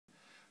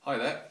Hi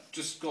there,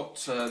 just got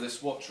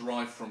this watch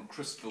arrived from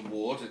Christopher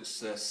Ward.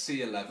 It's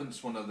C11,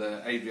 it's one of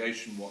their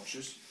aviation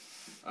watches.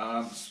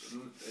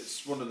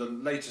 It's one of the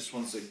latest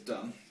ones they've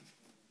done.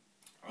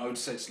 I would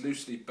say it's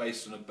loosely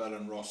based on a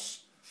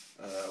Bell&ross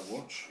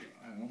watch.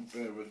 Hang on,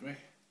 bear with me.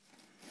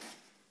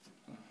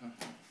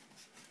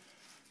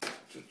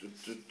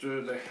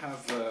 They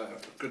have a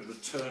good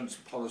returns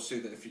policy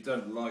that if you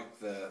don't like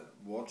their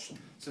watch,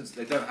 since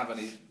they don't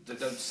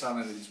sell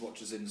any of these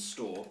watches in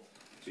store,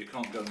 so you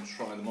can't go and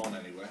try them on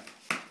anywhere.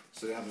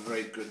 So they have a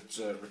very good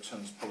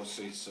returns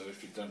policy, so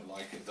if you don't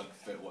like it, doesn't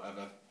fit,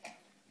 whatever,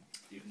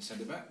 you can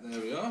send it back.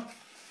 There we are.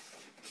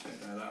 Take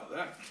that out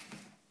there.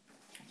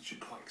 I'm actually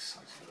quite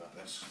excited about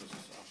this, because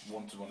I've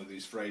wanted one of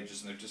these for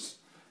ages, and they've just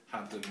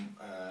had them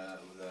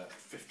with a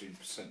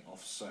 15%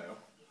 off sale.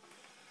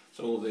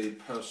 So all the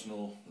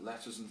personal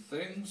letters and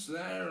things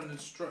there, and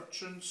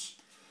instructions.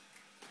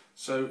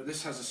 So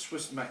this has a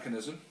Swiss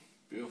mechanism,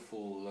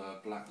 beautiful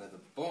black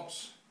leather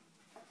box.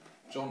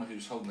 John,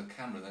 who's holding the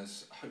camera,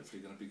 there's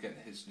hopefully going to be getting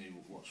his new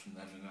watch from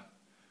them in a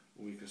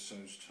week or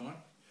so's time.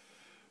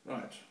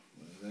 Right,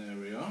 there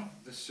we are.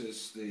 This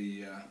is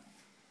the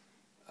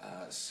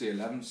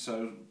C11.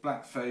 So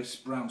black face,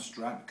 brown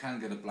strap. Can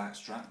get a black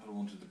strap, but I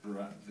wanted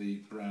the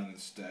brown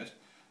instead.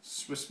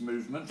 Swiss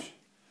movement.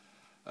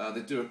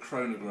 They do a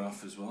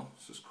chronograph as well,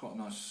 so it's quite a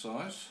nice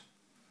size.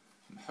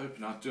 I'm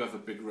hoping, I do have a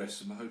big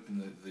wrist, I'm hoping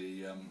that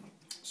the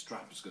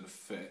strap is going to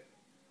fit.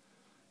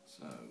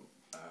 So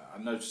I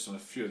noticed on a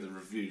few of the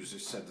reviews they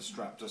said the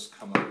strap does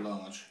come up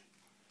large.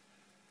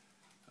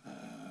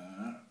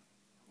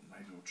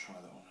 Maybe we'll try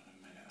that on in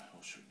a minute.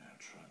 Or should we now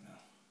try it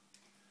now?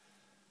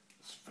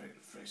 It's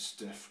very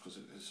stiff because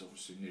it is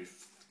obviously new,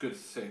 good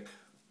thick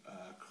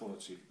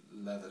quality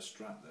leather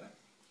strap there.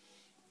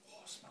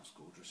 Oh, it smells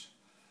gorgeous.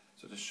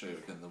 So just show you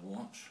again the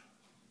watch.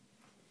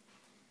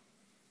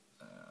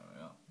 There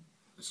we are.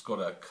 It's got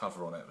a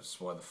cover on it, which is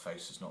why the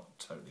face is not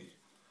totally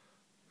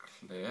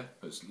clear,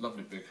 but it's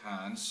lovely big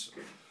hands,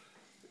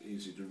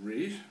 easy to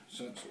read.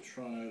 So let's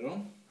try it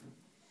on.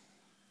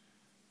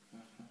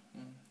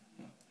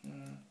 Yeah.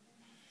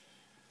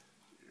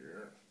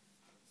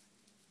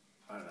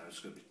 I don't know, there's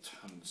going to be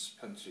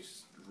plenty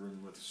of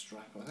room with the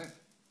strap, I think.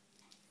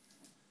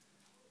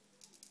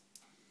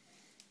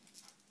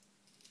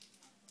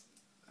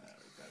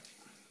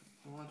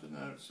 I don't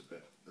know, it's a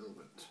little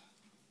bit.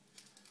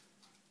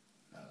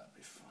 No, that'd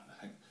be fine,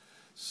 I think.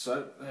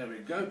 So there we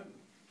go.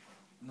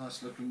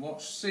 Nice looking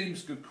watch.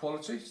 Seems good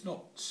quality. It's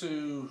not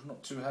too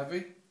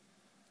heavy.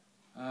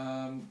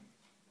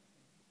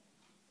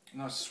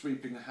 Nice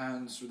sweeping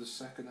hands with the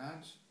second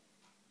hand.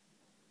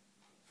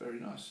 Very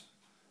nice.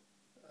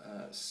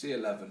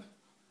 C11.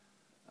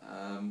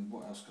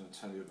 What else can I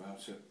tell you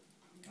about it?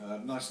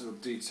 Nice little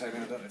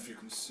detailing. I don't know if you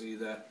can see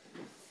there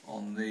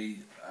on the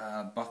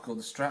buckle,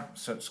 the strap.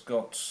 So it's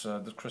got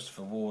the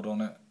Christopher Ward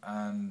on it,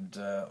 and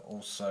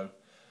also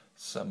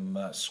some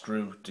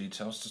screw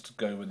details just to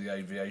go with the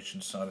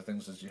aviation side of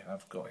things, as you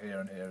have got here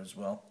and here as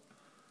well.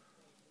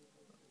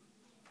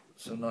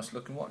 So nice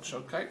looking watch.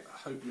 Okay, I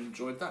hope you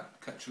enjoyed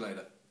that. Catch you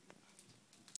later.